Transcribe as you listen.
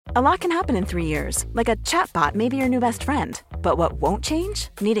A lot can happen in 3 years, like a chatbot may be your new best friend. But what won't change?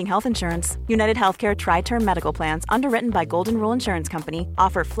 Needing health insurance. United Healthcare Tri-Term Medical Plans, underwritten by Golden Rule Insurance Company,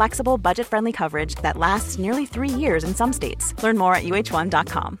 offer flexible, budget-friendly coverage that lasts nearly 3 years in some states. Learn more at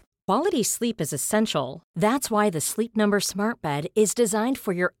uh1.com. Quality sleep is essential. That's why the Sleep Number Smart Bed is designed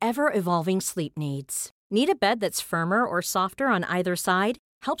for your ever-evolving sleep needs. Need a bed that's firmer or softer on either side?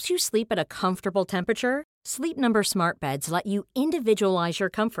 Helps you sleep at a comfortable temperature? Sleep Number Smart Beds let you individualize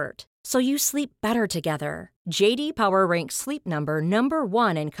your comfort, so you sleep better together. J.D. Power ranks Sleep Number number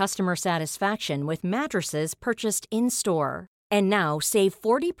 1 in customer satisfaction with mattresses purchased in-store. And now, save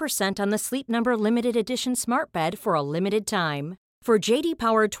 40% on the Sleep Number Limited Edition Smart Bed for a limited time. For J.D.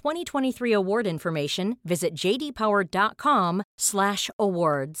 Power 2023 award information, visit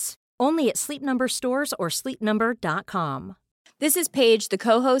jdpower.com/awards. Only at Sleep Number stores or sleepnumber.com. This is Paige, the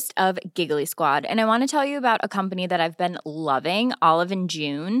co-host of Giggly Squad, and I want to tell you about a company that I've been loving, Olive &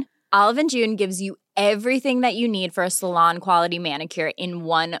 June. Olive & June gives you everything that you need for a salon-quality manicure in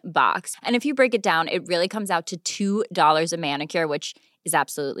one box. And if you break it down, it really comes out to $2 a manicure, which is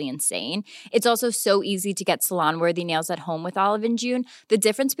absolutely insane. It's also so easy to get salon-worthy nails at home with Olive & June. The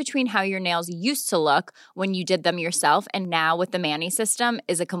difference between how your nails used to look when you did them yourself and now with the Mani system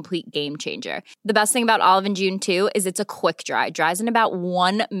is a complete game changer. The best thing about Olive & June, too, is it's a quick dry. Dries in about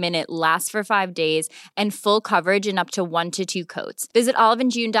 1 minute, lasts for 5 days, and full coverage in up to 1 to 2 coats. Visit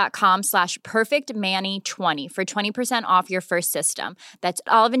oliveandjune.com/perfectmani20 for 20% off your first system. That's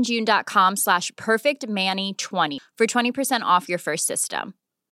oliveandjune.com/perfectmani20 for 20% off your first system.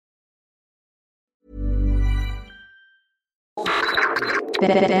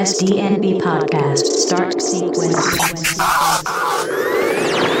 Best DNB podcast. Start sequence.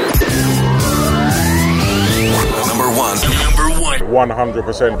 Number one.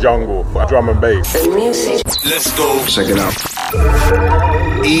 100% jungle, drum and bass. Let's go. Check it out.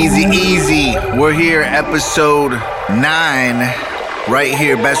 Easy. We're here, episode 9. Right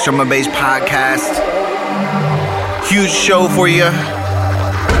here, Best Drum and Bass podcast. Huge show for you.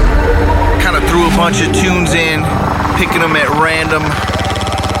 Kind of threw a bunch of tunes in, picking them at random.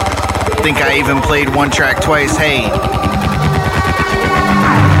 Think I even played one track twice. Hey,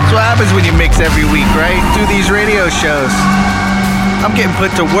 that's what happens when you mix every week, right? Do these radio shows. I'm getting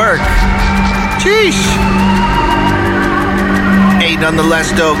put to work. Sheesh. Hey,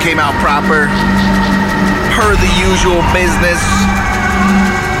 nonetheless, though, came out proper. Per the usual business.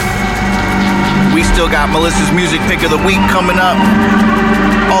 We still got Melissa's Music Pick of the Week coming up.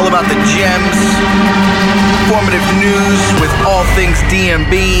 All about the gems. Informative news with all things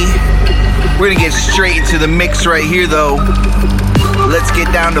DNB. We're gonna get straight into the mix right here, though. Let's get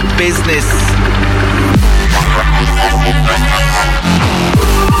down to business.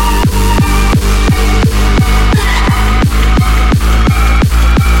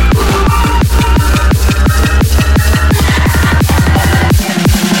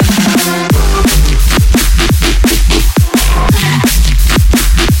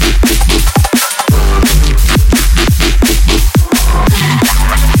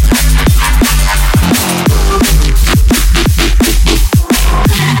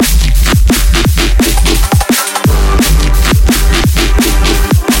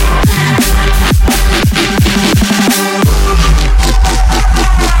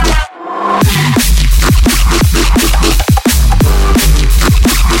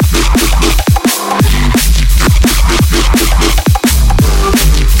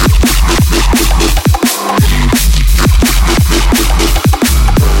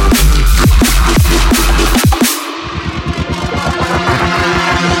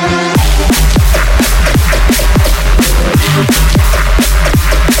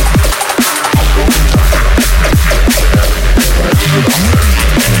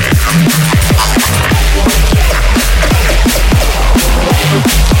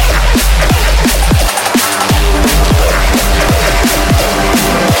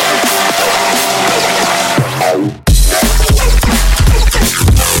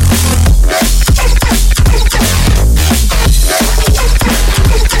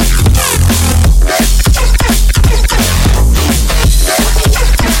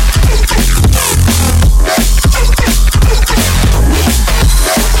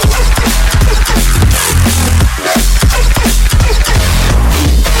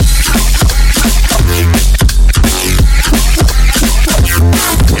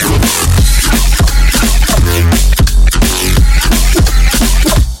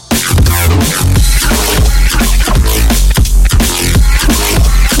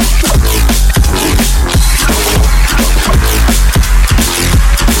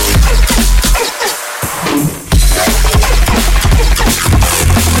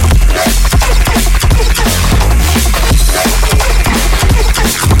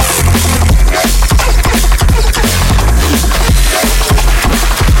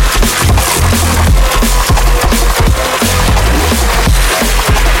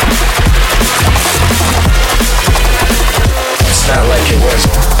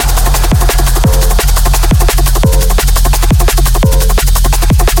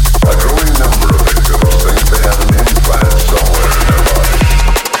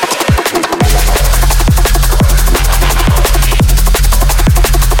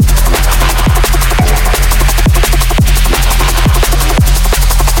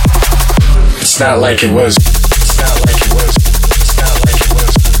 not like it was. It's not like it was. It's not like it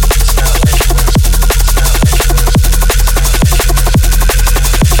was. It's not like it was.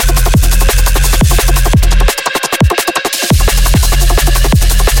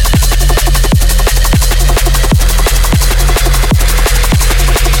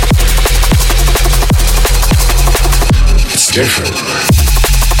 It's different.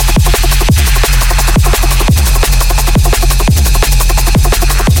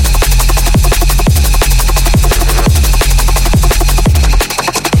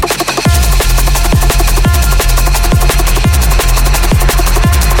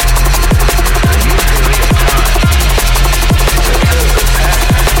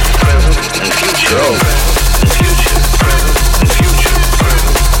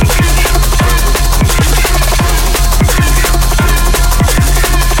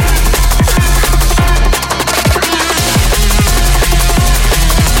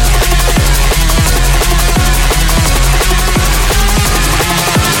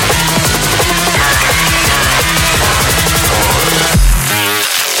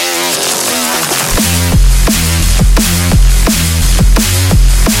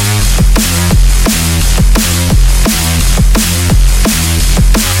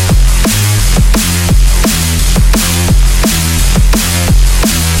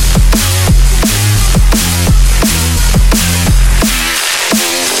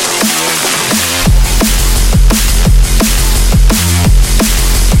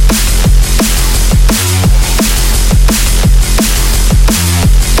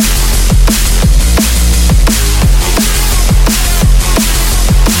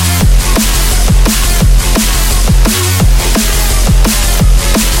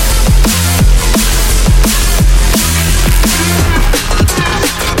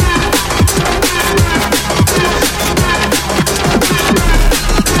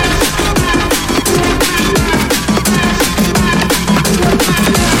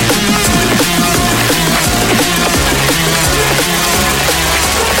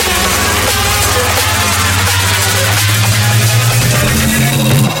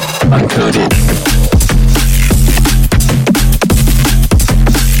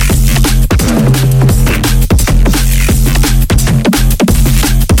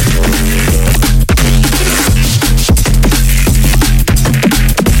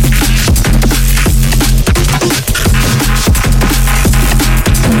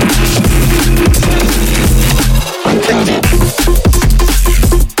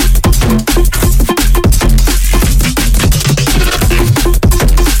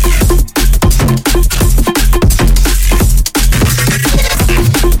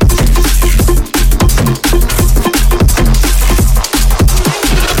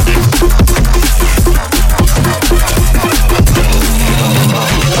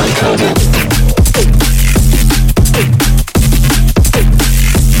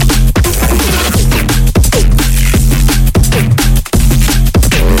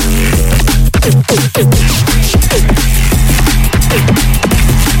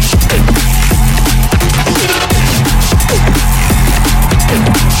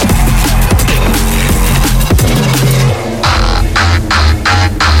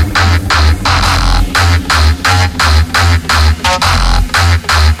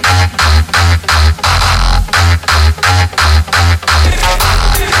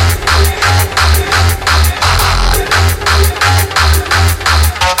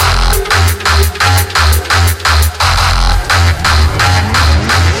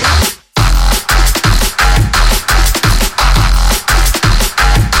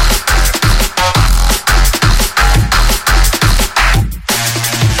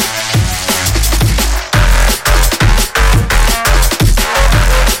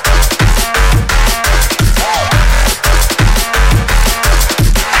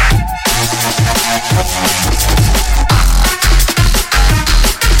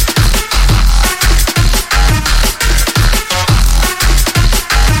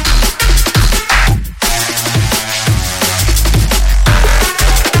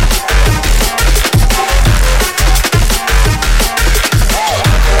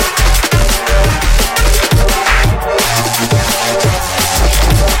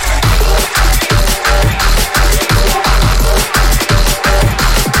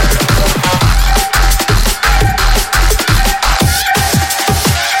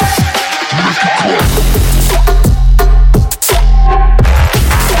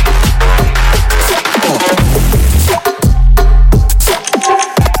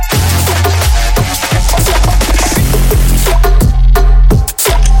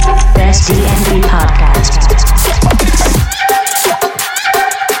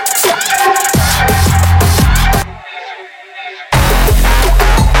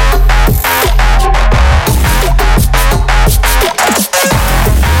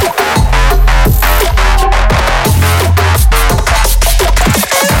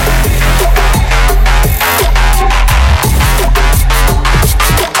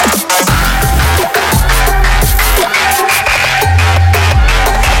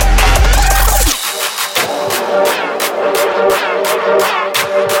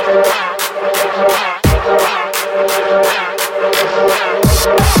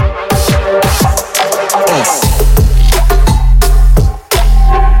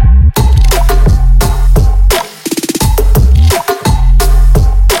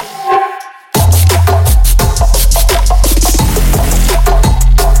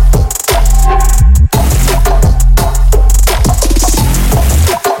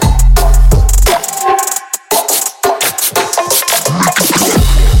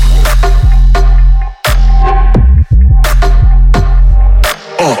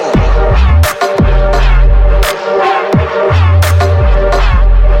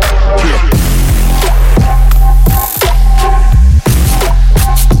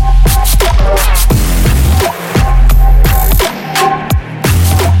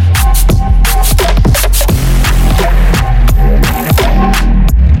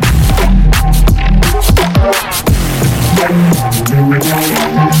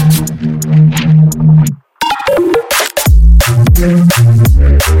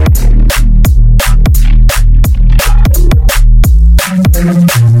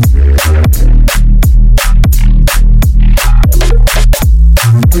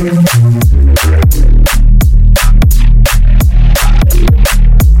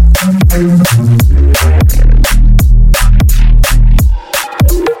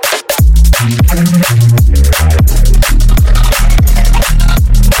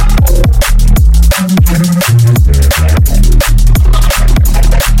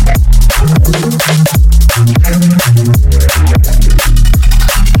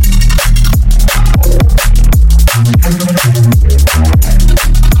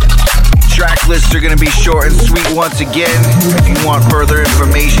 short and sweet once again. If you want further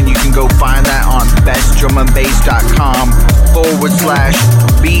information, you can go find that on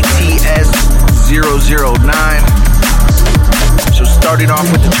bestdrumandbass.com/BTS009. So starting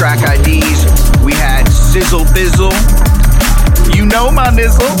off with the track IDs, we had Sizzle Bizzle. You know my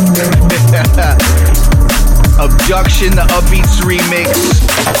nizzle. Abduction, the Upbeats remix.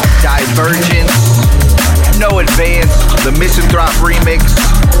 Divergence. No Advance, the Misanthrope remix.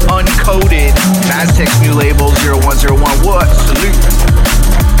 Uncoded, Maztek's new label 0101. What? Salute.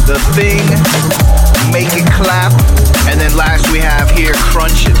 The Thing, Make It Clap. And then last we have here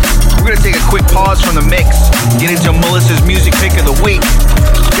Crunch It. We're going to take a quick pause from the mix, get into Melissa's music pick of the week.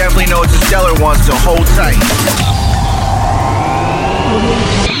 Definitely know it's a stellar one, so hold tight.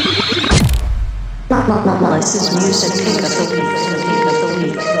 Melissa's music pick of the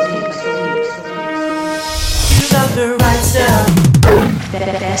week. You got the right stuff.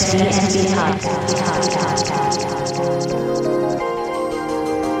 Best DNB podcast.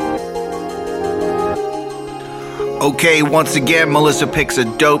 Okay, once again, Melissa picks a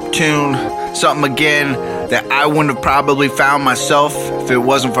dope tune. Something again that I wouldn't have probably found myself if it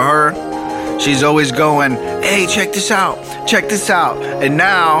wasn't for her. She's always going, hey, check this out. And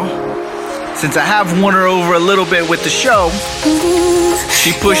now, since I have won her over a little bit with the show,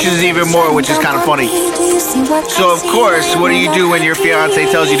 she pushes even more, which is kind of funny. So, of course, what do you do when your fiance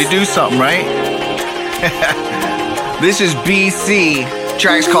tells you to do something, right? This is BC.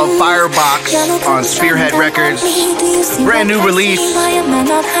 Track's called Firebox on Spearhead Records. Brand new release.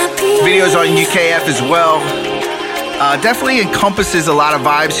 Videos on UKF as well. Definitely encompasses a lot of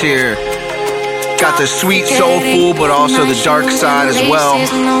vibes here. Got the sweet, soulful, but also the dark side as well.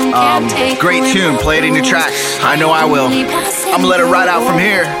 Great tune. Play it in your tracks. I know I will. I'm gonna let it ride out from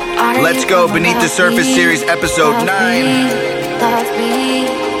here. Let's go. Beneath the Surface Series, episode 9.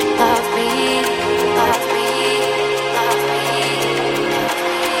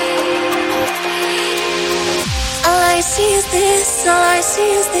 All I see is this, all I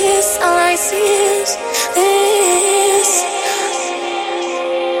see is this, all I see is this.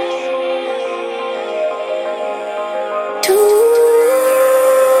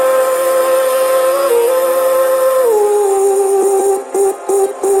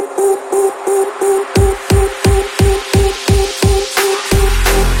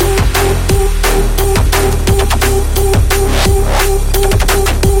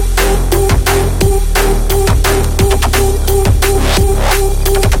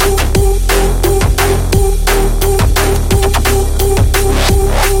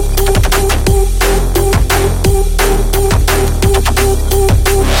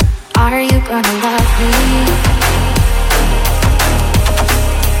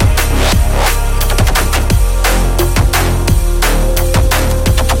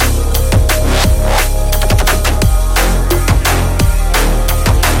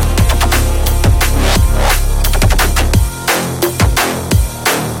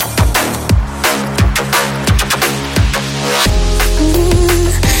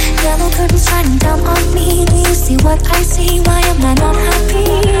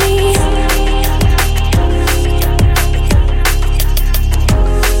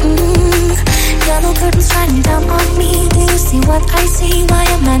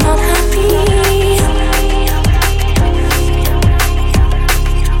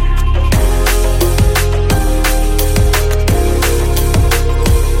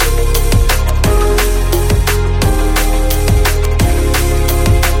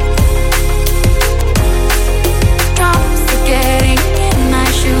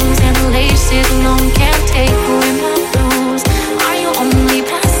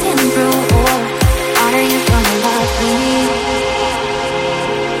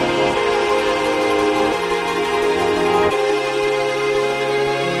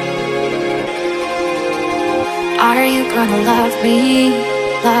 Are you gonna love me,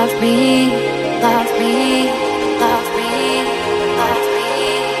 love me, love me, love me, love me, love me?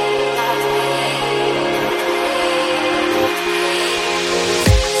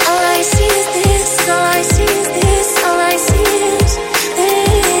 All I see is this, all I see is this, all I see is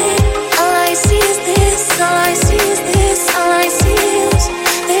this. All I see is this, all I see is this, all I see is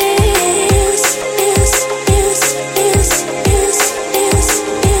this.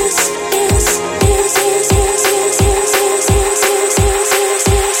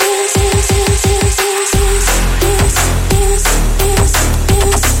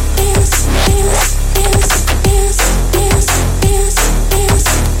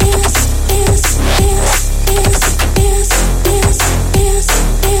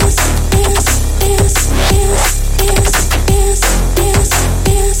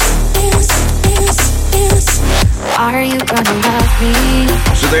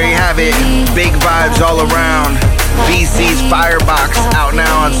 it. Big vibes all around. BC's Firebox out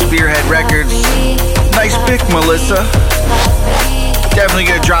now on Spearhead Records. Nice pick, Melissa. Definitely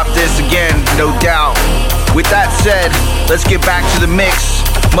gonna drop this again, no doubt. With that said, let's get back to the mix.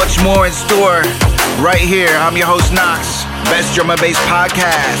 Much more in store right here. I'm your host, Knox. Best Drum and Bass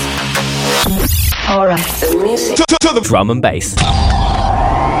Podcast. Alright, the music. To the drum and bass.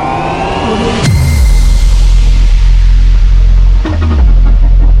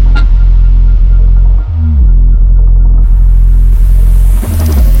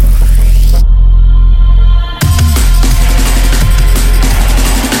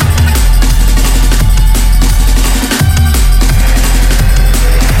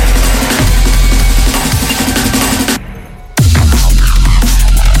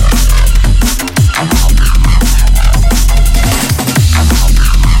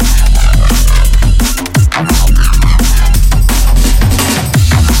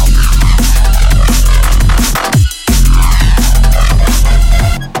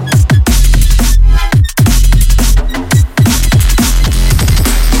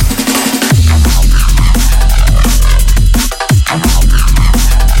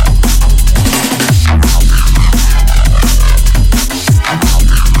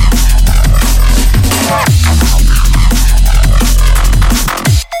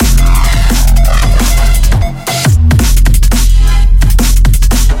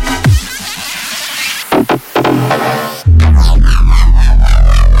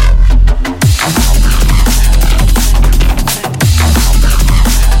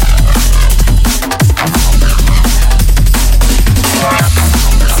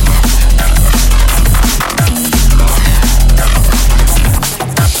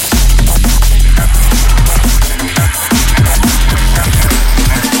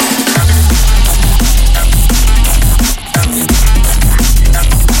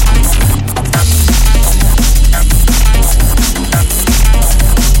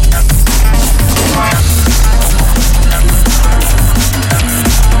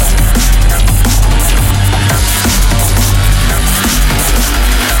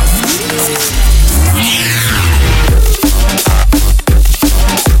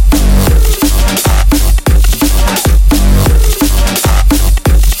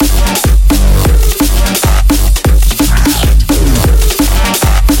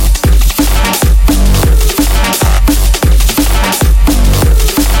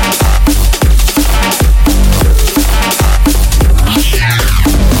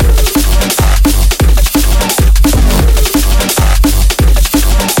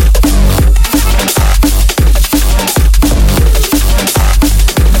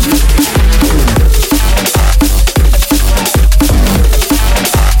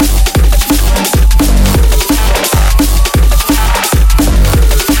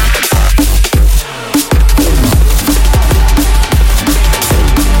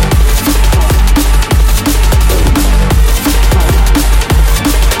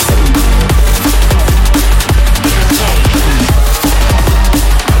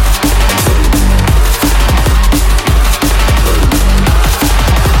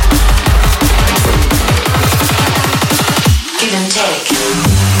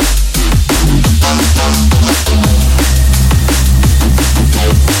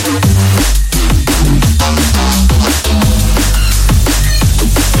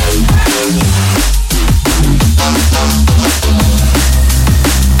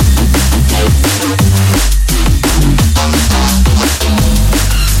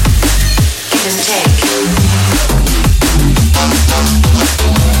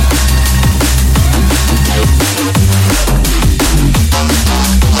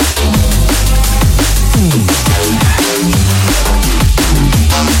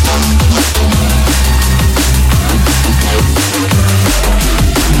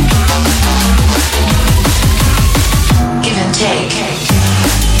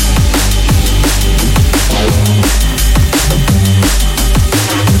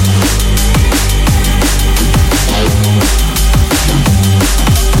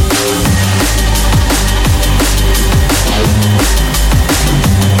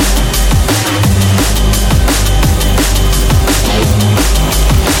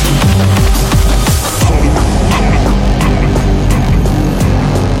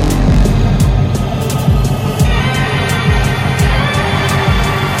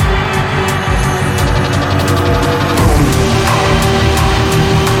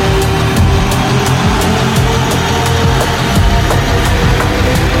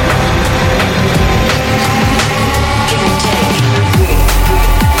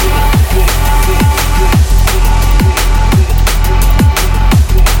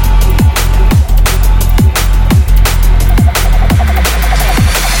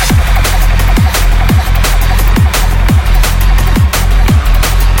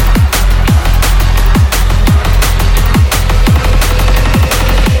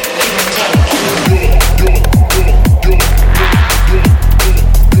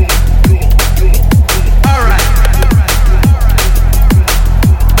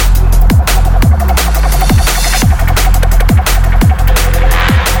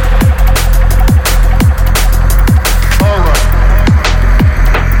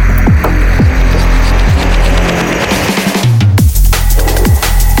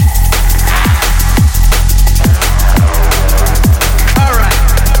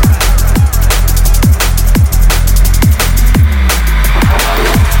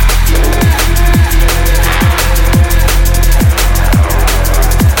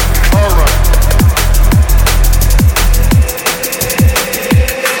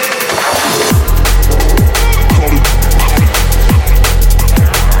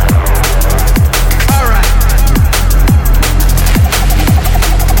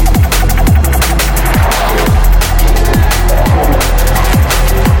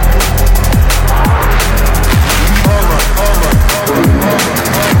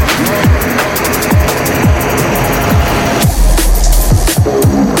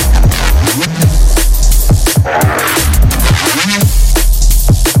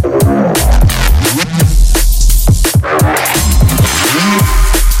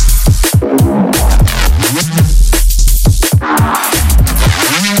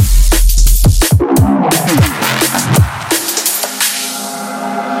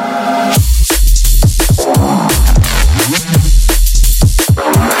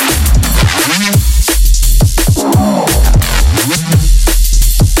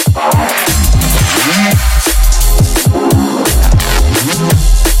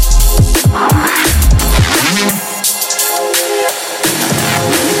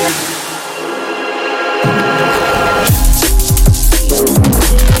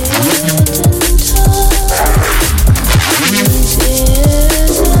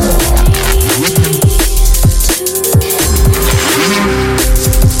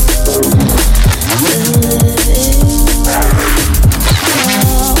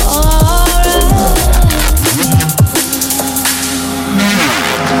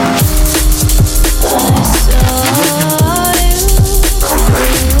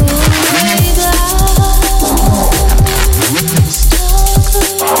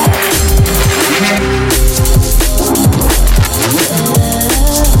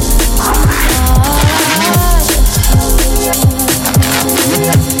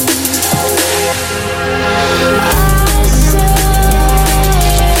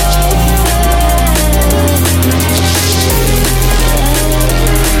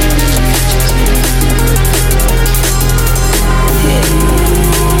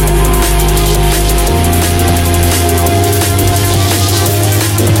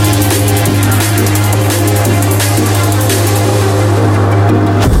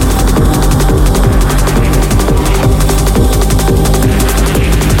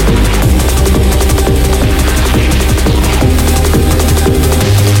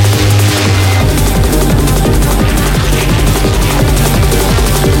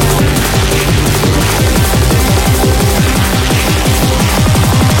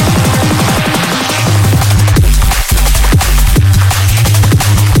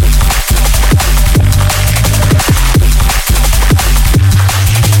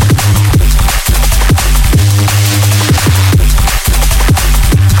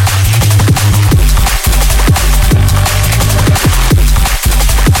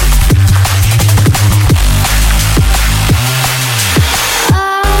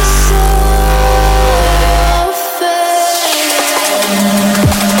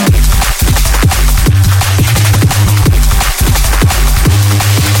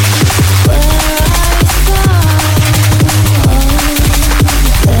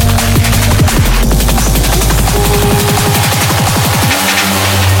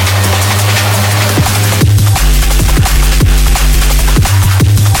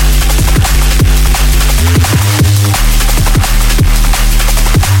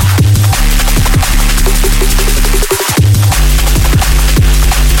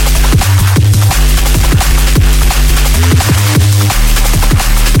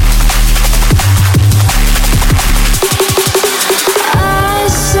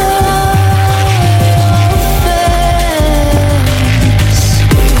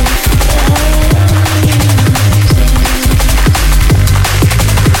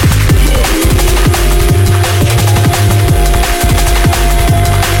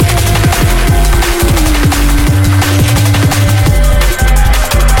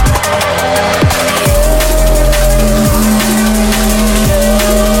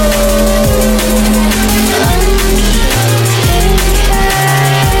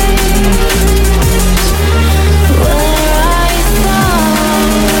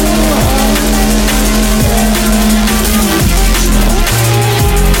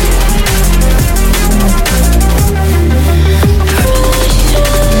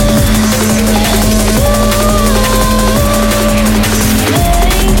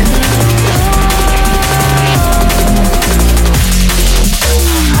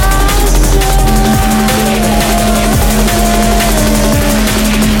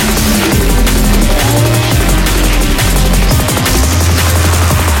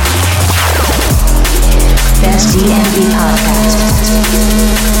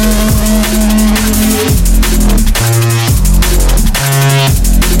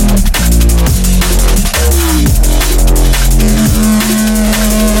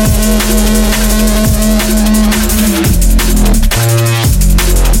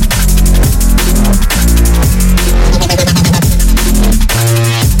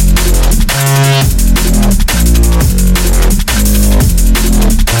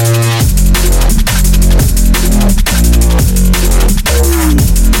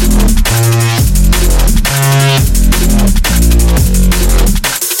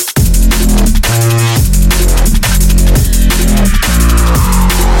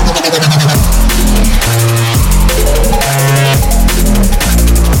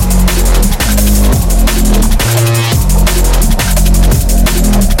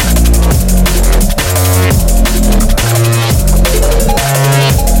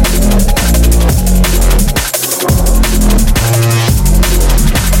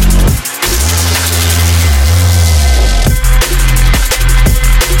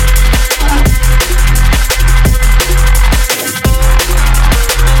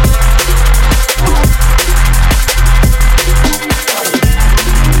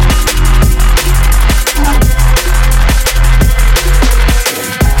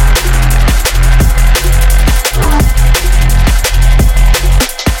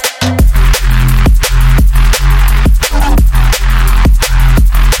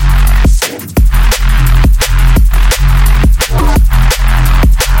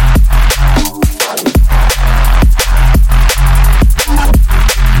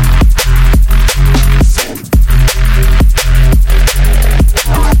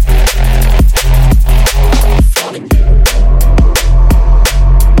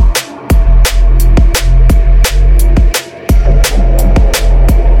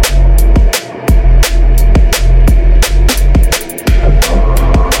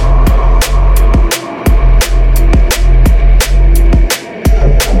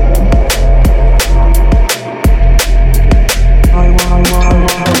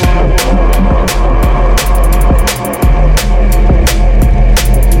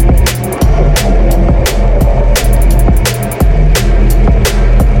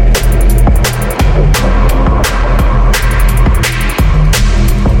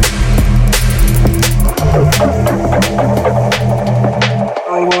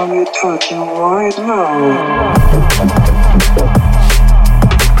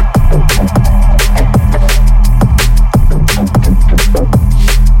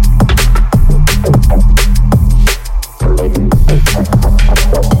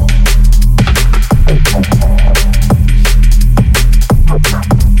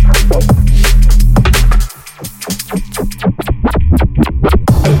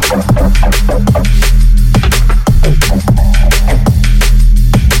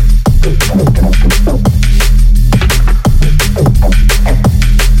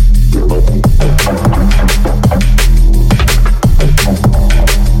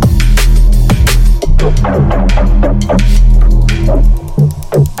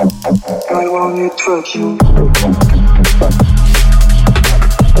 approach you.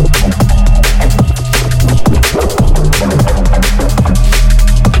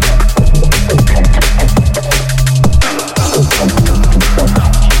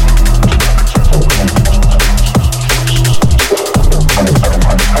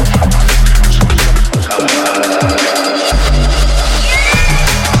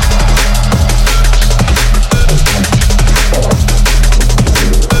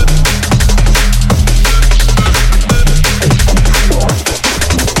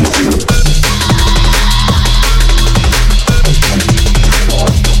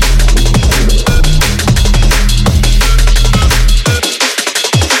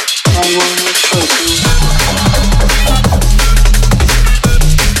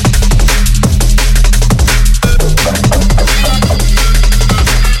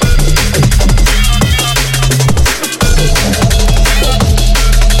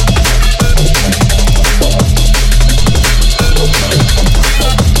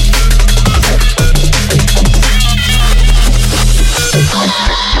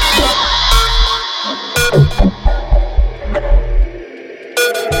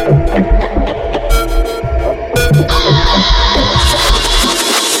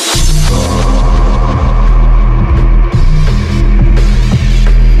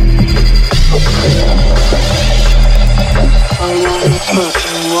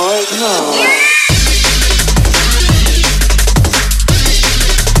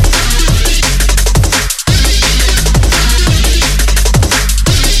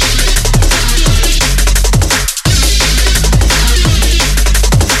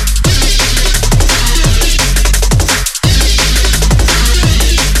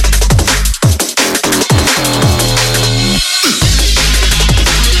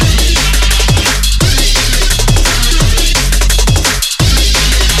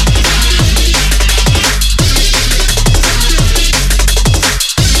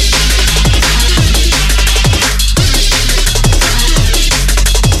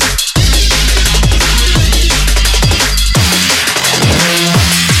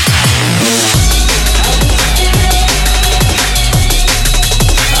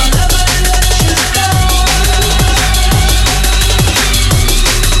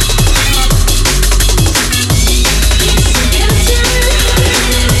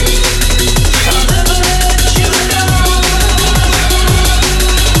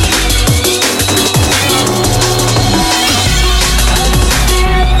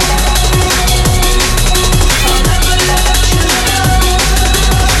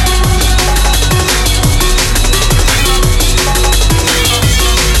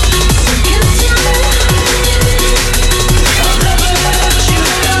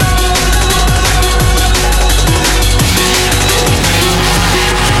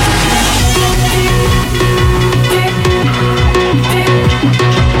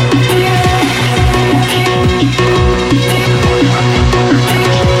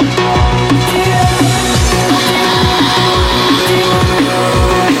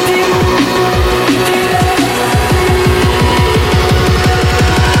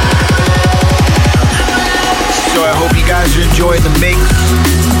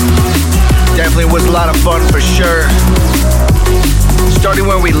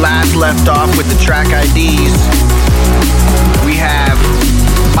 Left off with the track IDs. We have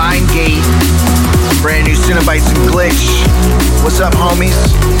Mindgate, brand new Cinebites and Glitch. What's up, homies?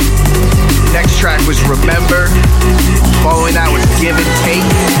 Next track was Remember. Following that was Give and Take.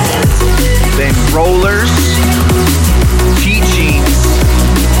 Then Rollers, Teachings,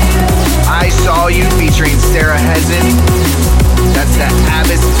 I Saw You featuring Sarah Hezin. That's the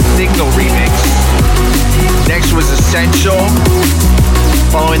Abyss Signal remix. Next was Essential.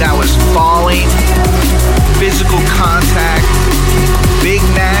 Following that was Falling, Physical Contact, Big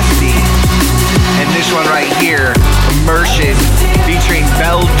Nasty, and this one right here, Immersion, featuring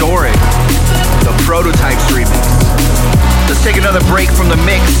Belle Doric, the Prototypes remix. Let's take another break from the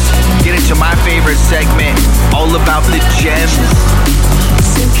mix, get into my favorite segment, all about the gems.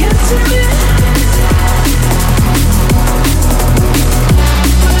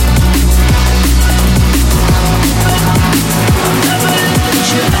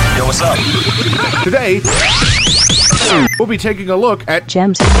 Yo, what's up? Today, we'll be taking a look at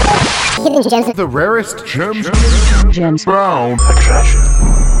gems. The rarest gems. Gems. Brown.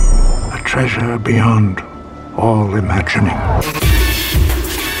 A treasure beyond all imagining.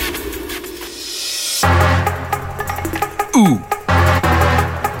 Ooh.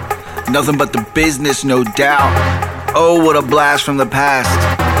 Nothing but the business, no doubt. Oh, what a blast from the past.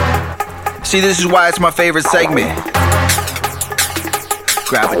 See, this is why it's my favorite segment.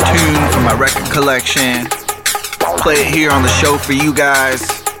 grab a tune from my record collection, play it here on the show for you guys.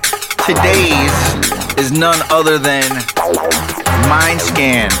 Today's is none other than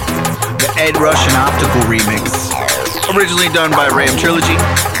Mindscan, the Ed Rush and Optical remix. Originally done by Ram Trilogy,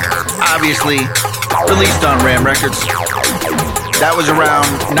 obviously released on Ram Records. That was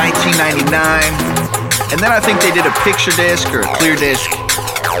around 1999. And then I think they did a picture disc or a clear disc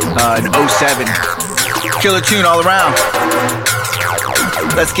in 07. Killer tune all around.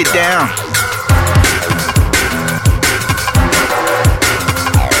 Let's get down.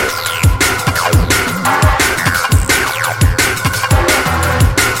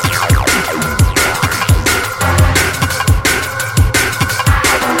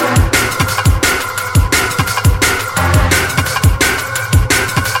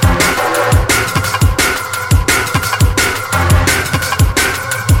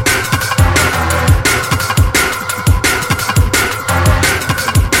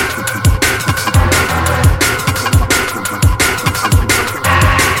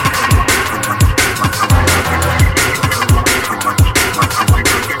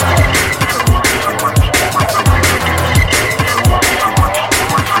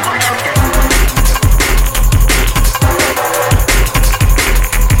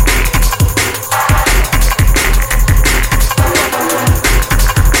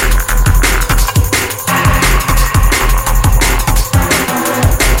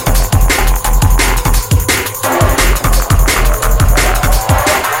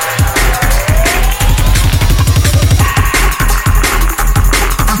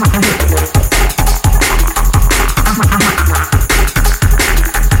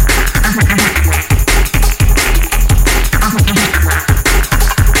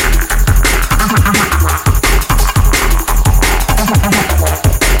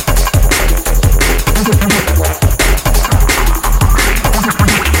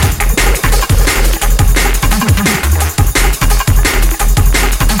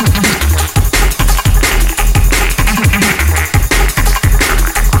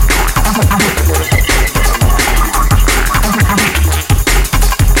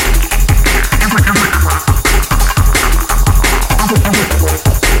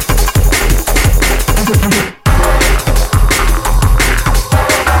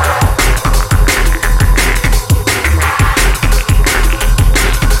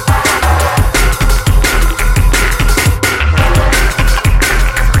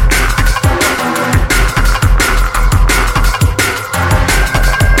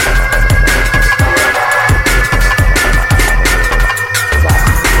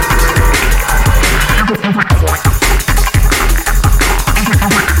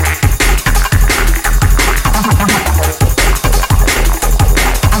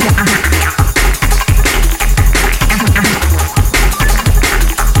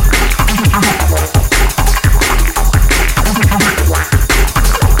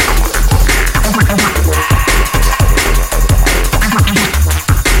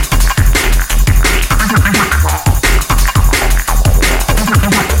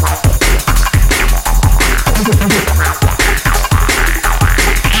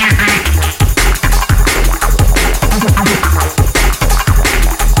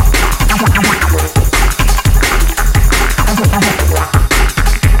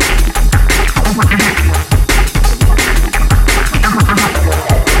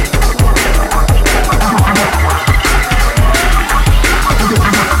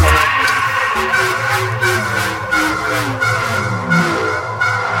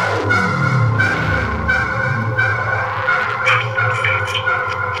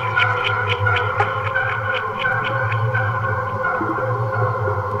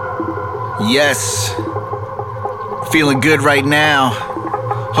 Yes, feeling good right now.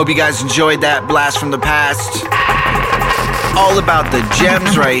 Hope you guys enjoyed that blast from the past. All about the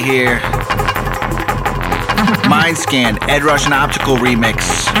gems right here. Mindscan, Ed Rush and Optical remix,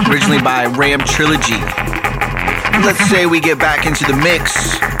 originally by Ram Trilogy. Let's say we get back into the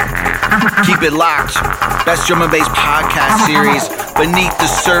mix. Keep it locked. Best Drum and Bass podcast series, Beneath the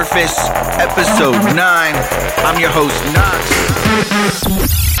Surface, episode 9. I'm your host, Knox.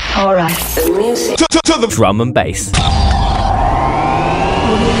 All right, the music. To the Drum and Bass.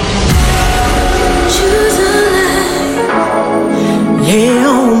 Choose a life, lay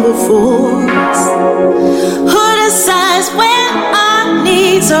on before us. Put aside where our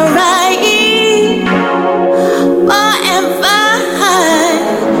needs are right. Far and find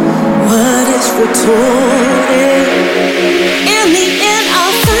what is retorted. In the end,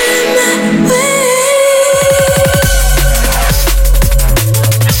 I'll find my way.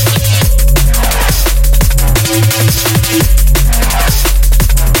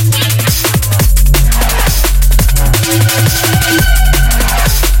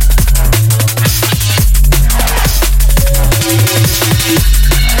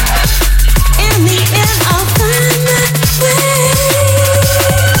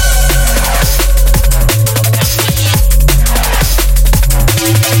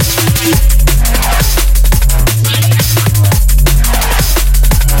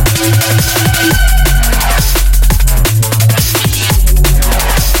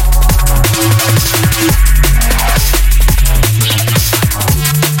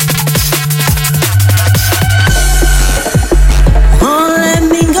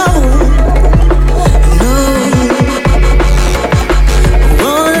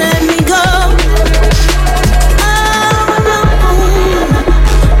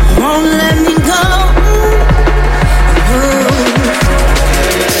 Won't let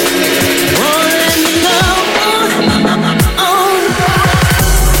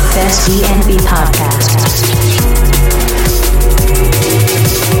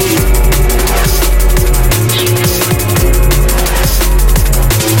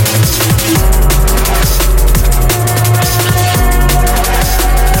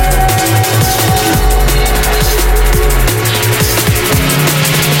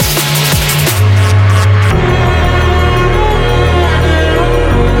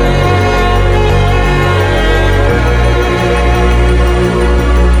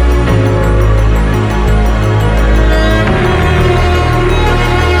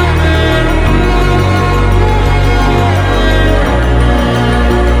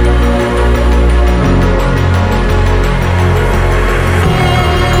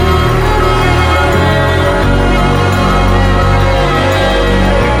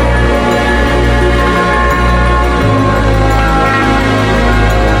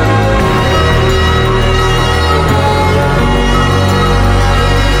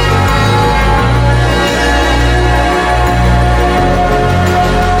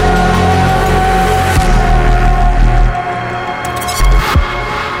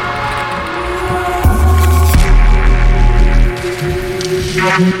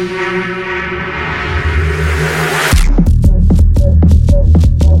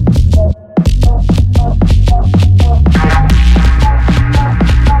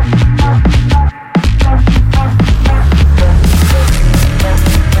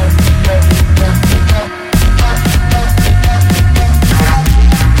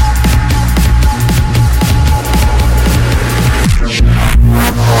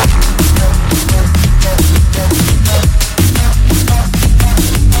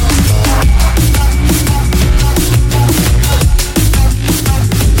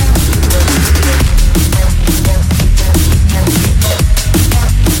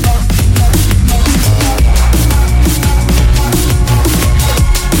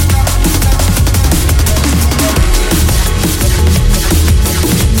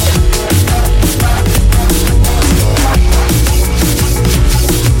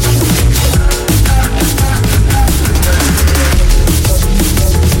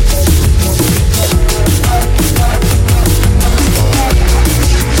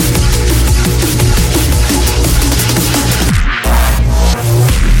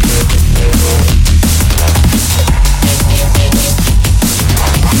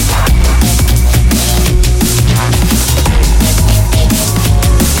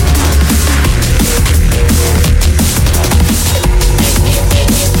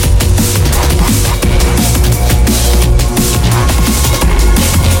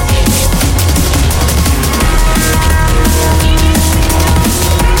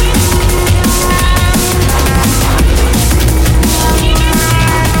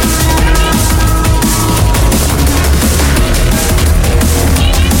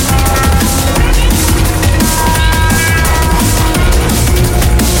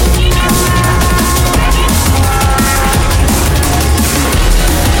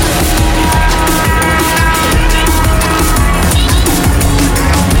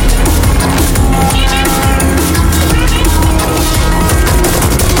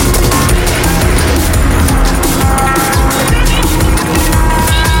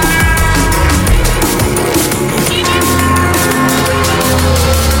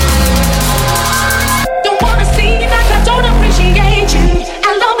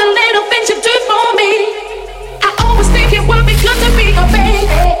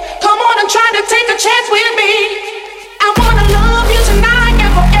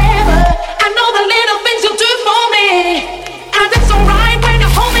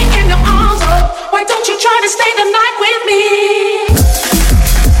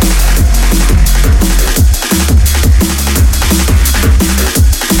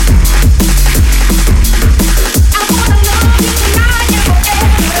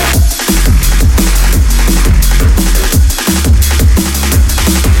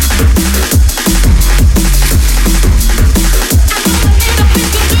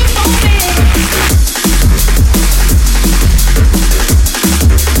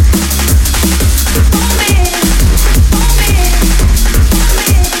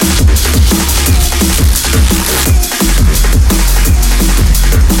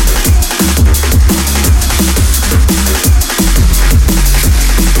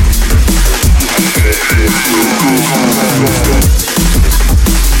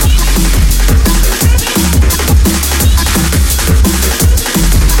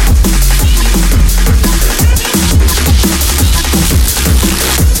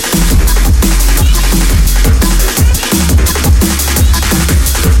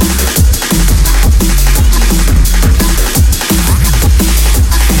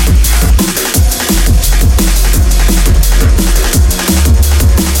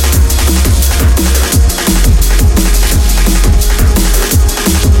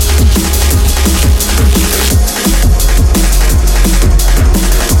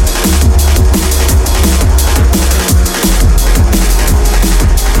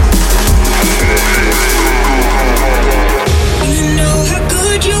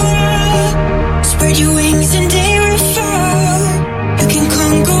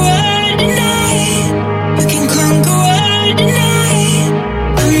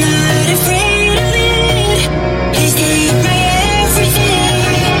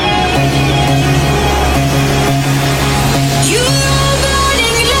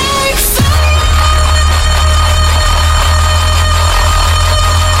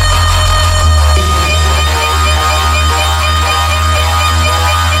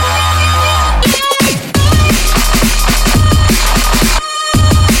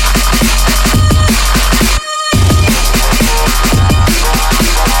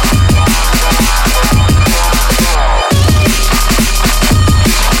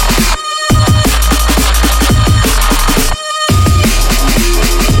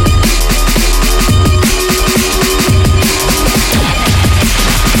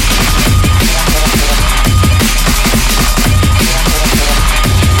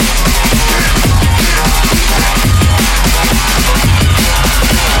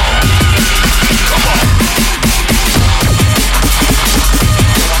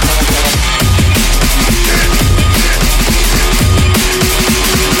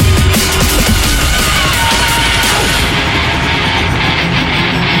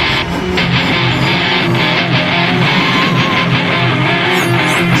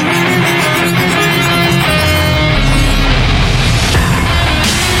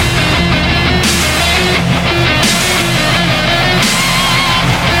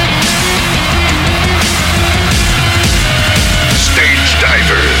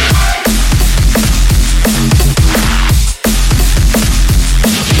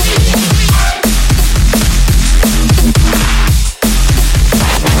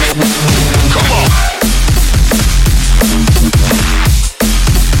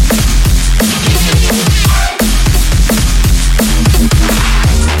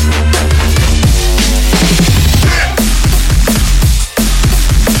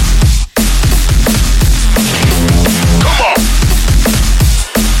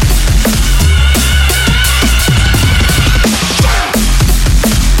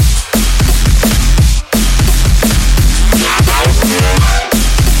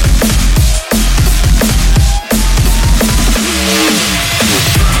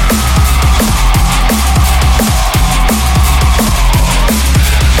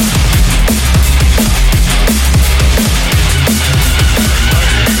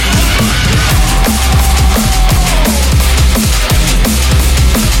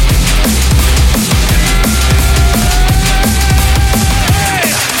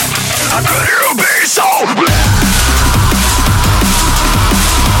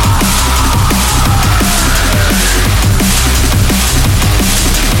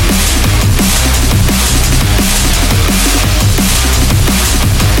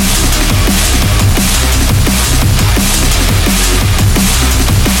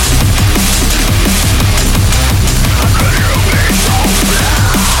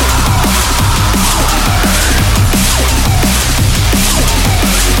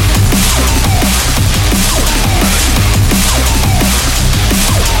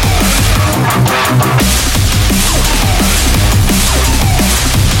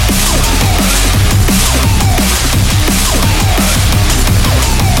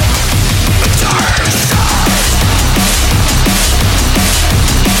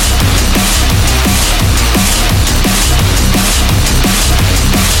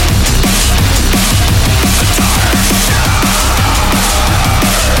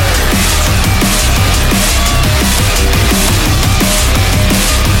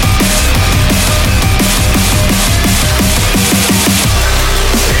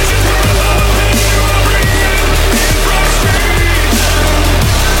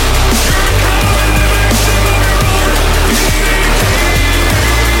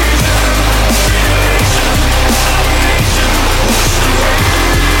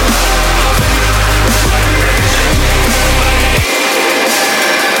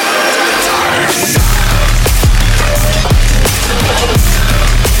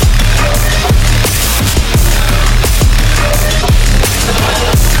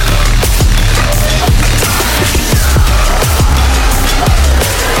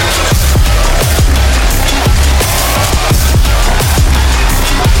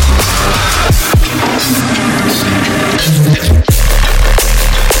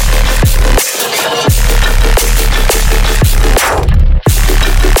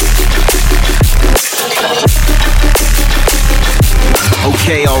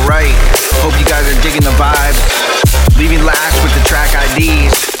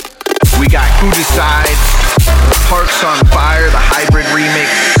Who Decides, Parks on Fire, the hybrid remix,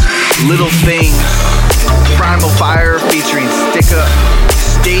 Little Things, Primal Fire featuring Stick Up,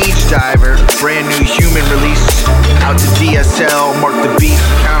 Stage Diver, brand new Human release, out to DSL, Mark the Beat,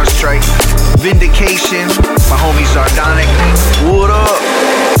 Counter-Strike, Vindication, my homie Sardonic, what up?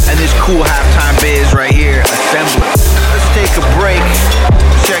 And this cool halftime biz right here, Assembly. Let's take a break,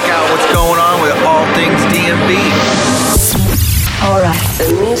 check out what's going on with all things DMB. Alright,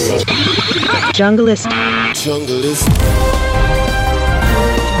 the music. Junglist.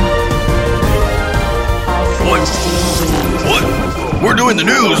 What? We're doing the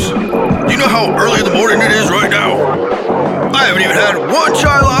news? You know how early in the morning it is right now? I haven't even had one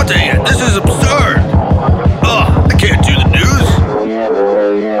chai latte yet. This is absurd. Ugh, I can't do the news.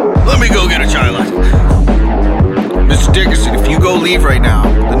 Let me go get a chai latte. Mr. Dickerson, if you go leave right now,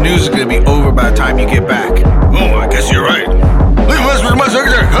 the news is going to be over by the time you get back. Oh, I guess you're right. Leave a message with my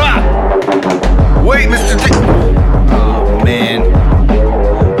secretary. Ah! Wait, Mr. Oh, man.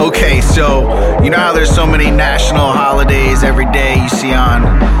 Okay, so, you know how there's so many national holidays every day you see on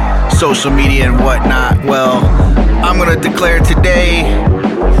social media and whatnot? Well, I'm going to declare today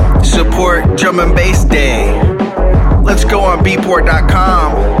support Drum and Bass Day. Let's go on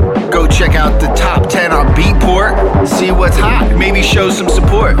Beatport.com. Go check out the top 10 on Beatport. See what's hot. Maybe show some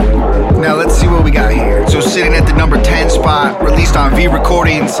support. Now let's see what we got here. So sitting at the number 10 spot, released on V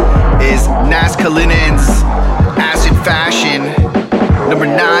Recordings, is Nas Kalinen's Acid Fashion. Number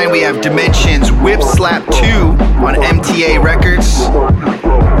 9, we have Dimensions Whip Slap 2 on MTA Records.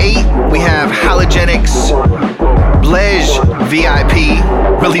 8, we have Halogenics Blej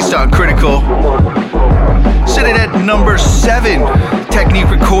VIP, released on Critical. Sitting at number 7, Technique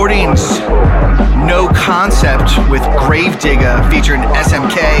Recordings, No Concept with Gravedigger featuring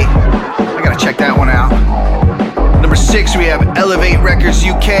SMK. I gotta check that one out. Number 6, we have Elevate Records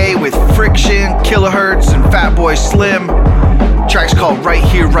UK with Friction, Kilohertz, and Fatboy Slim. Track's called Right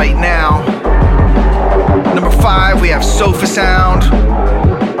Here, Right Now. Number 5, we have Sofa Sound,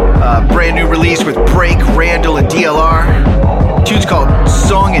 brand new release with Break, Randall, and DLR. Tune's called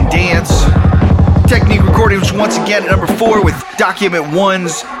Song and Dance. Technique Recordings once again at number 4 with Document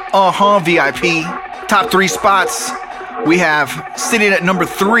 1's VIP. Top 3 spots, we have sitting at number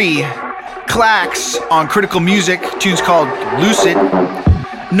 3, Clax on Critical Music. Tune's called Lucid.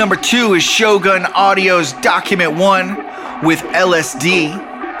 Number 2 is Shogun Audio's Document 1 with LSD.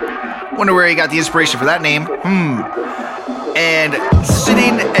 Wonder where he got the inspiration for that name. And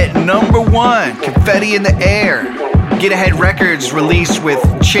sitting at number 1, Confetti in the Air, Get Ahead Records released with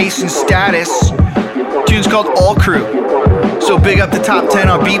Chase and Status. Tune's called All Crew. So big up the top 10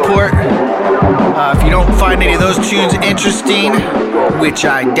 on Beatport. If you don't find any of those tunes interesting, which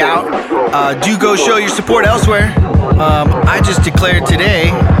I doubt, do go show your support elsewhere. I just declared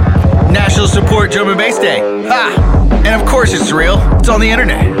today National Support Drum and Bass Day. Ha! And of course it's real. It's on the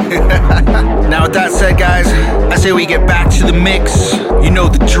internet. Now with that said, guys, I say we get back to the mix. You know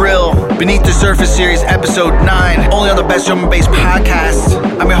the drill. Beneath the Surface Series, episode 9, only on the Best Drum and Bass podcast.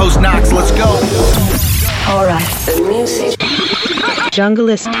 I'm your host, Knox. Let's go. Alright, the music.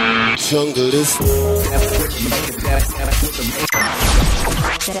 Junglist.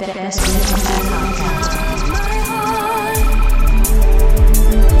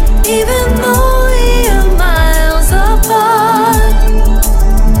 Even though we are miles apart,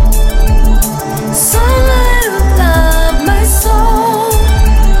 sunlight will love my soul,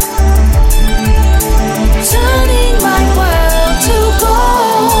 turning my world to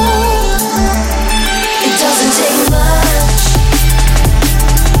gold. It doesn't take much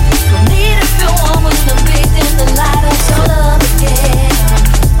for me to feel one with the beat in the light of your love again.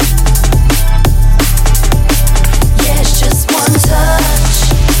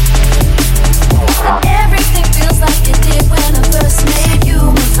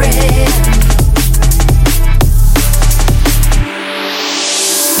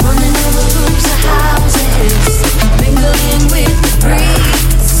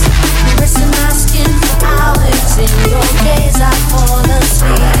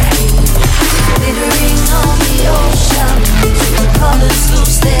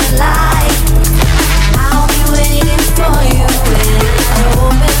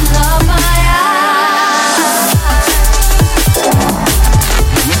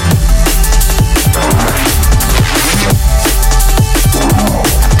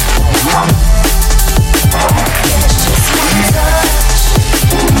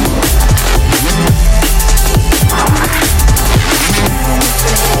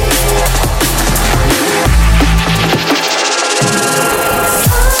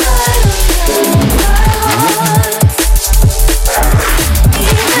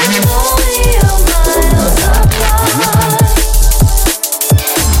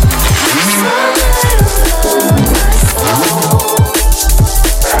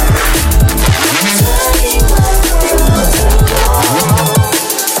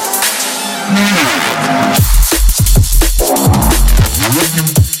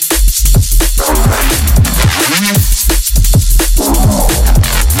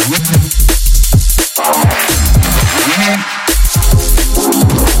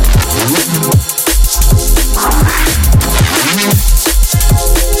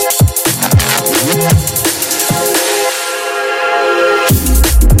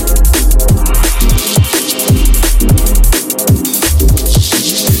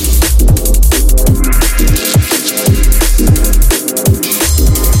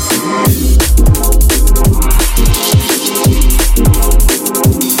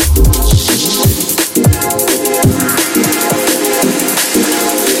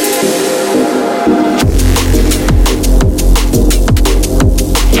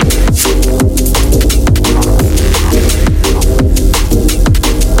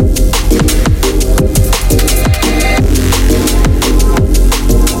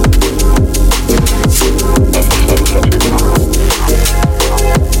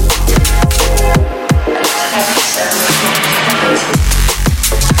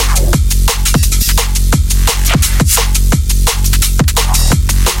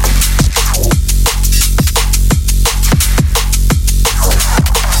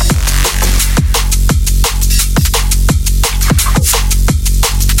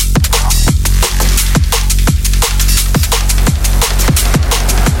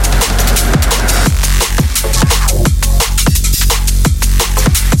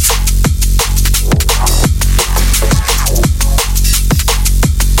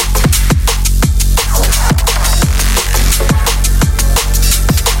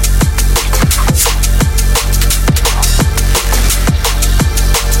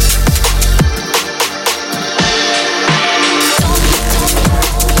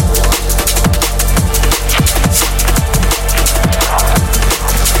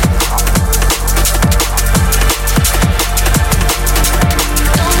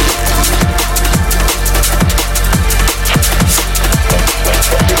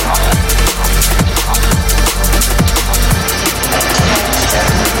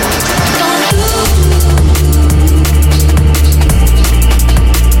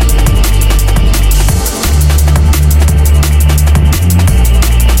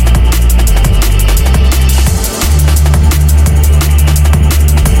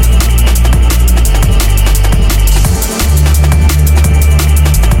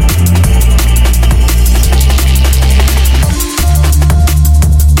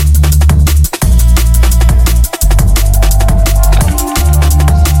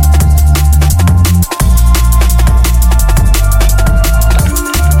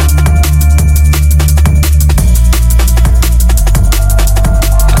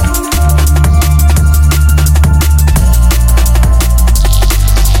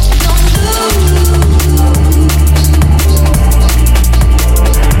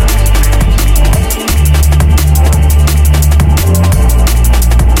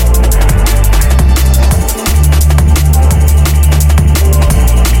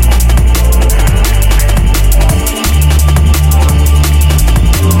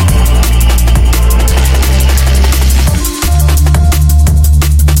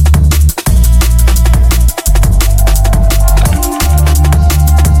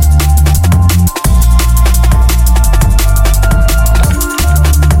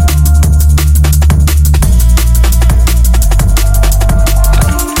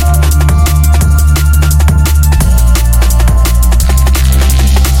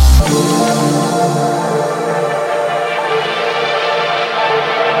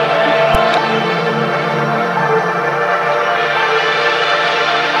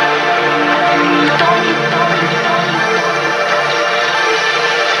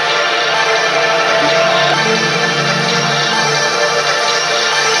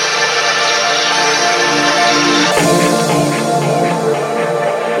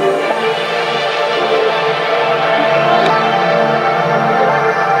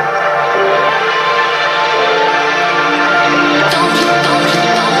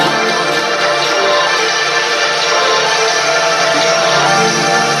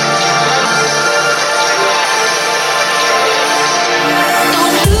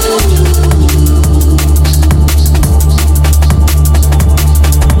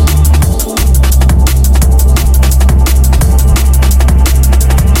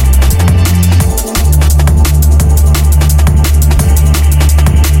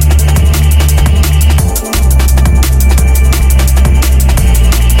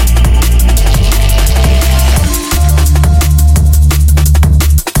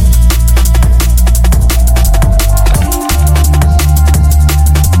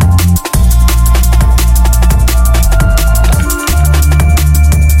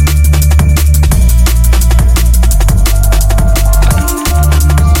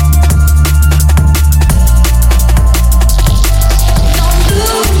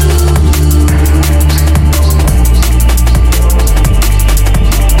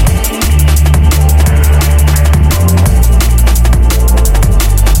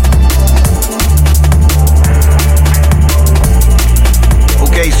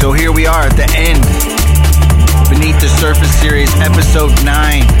 So here we are at the end. Beneath the Surface Series, episode 9.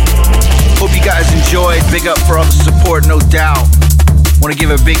 Hope you guys enjoyed. Big up for all the support, no doubt. Want to give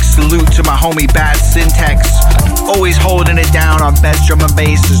a big salute to my homie Bad Syntax. Always holding it down on Best Drum and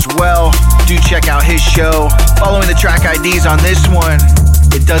Bass as well. Do check out his show. Following the track IDs on this one,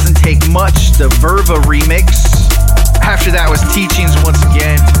 It Doesn't Take Much, the Verva remix. After that was Teachings once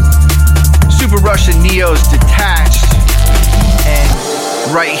again. Super Rush and Neo's Detached. And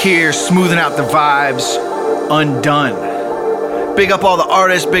right here, smoothing out the vibes, Undone. Big up all the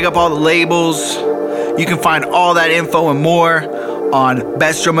artists, big up all the labels. You can find all that info and more on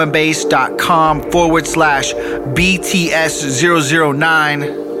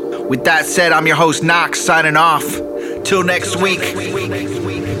bestdrumandbass.com/BTS009. With that said, I'm your host, Knox, signing off. Till next week.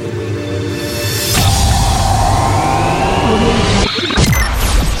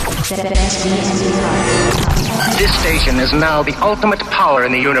 This station is now the ultimate power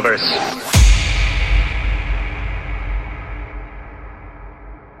in the universe.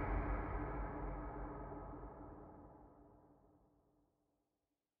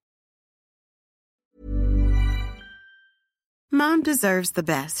 Mom deserves the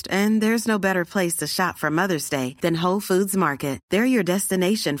best, and there's no better place to shop for Mother's Day than Whole Foods Market. They're your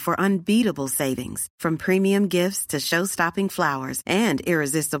destination for unbeatable savings, from premium gifts to show-stopping flowers and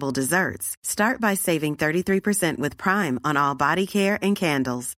irresistible desserts. Start by saving 33% with Prime on all body care and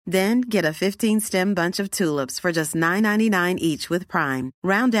candles. Then get a 15-stem bunch of tulips for just $9.99 each with Prime.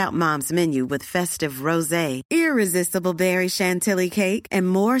 Round out Mom's menu with festive rosé, irresistible berry chantilly cake, and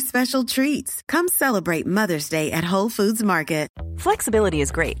more special treats. Come celebrate Mother's Day at Whole Foods Market. Flexibility is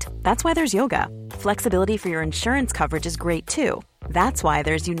great. That's why there's yoga. Flexibility for your insurance coverage is great too. That's why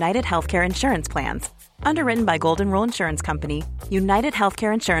there's United Healthcare Insurance Plans. Underwritten by Golden Rule Insurance Company, United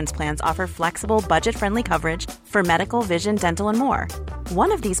Healthcare Insurance Plans offer flexible, budget-friendly coverage for medical, vision, dental, and more.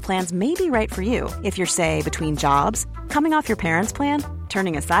 One of these plans may be right for you if you're, say, between jobs, coming off your parents' plan,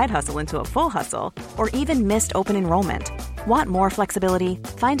 turning a side hustle into a full hustle, or even missed open enrollment. Want more flexibility?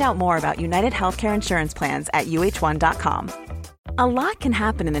 Find out more about United Healthcare Insurance Plans at uh1.com. A lot can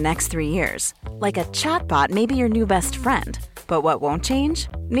happen in the next 3 years. Like a chatbot may be your new best friend. But what won't change?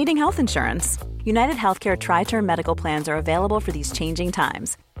 Needing health insurance. United Healthcare Tri-Term Medical Plans are available for these changing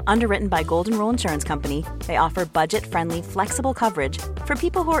times. Underwritten by Golden Rule Insurance Company, they offer budget-friendly, flexible coverage for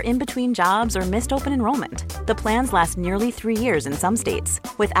people who are in between jobs or missed open enrollment. The plans last nearly 3 years in some states,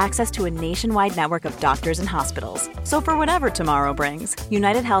 with access to a nationwide network of doctors and hospitals. So for whatever tomorrow brings,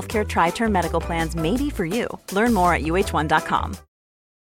 United Healthcare Tri-Term Medical Plans may be for you. Learn more at uh1.com.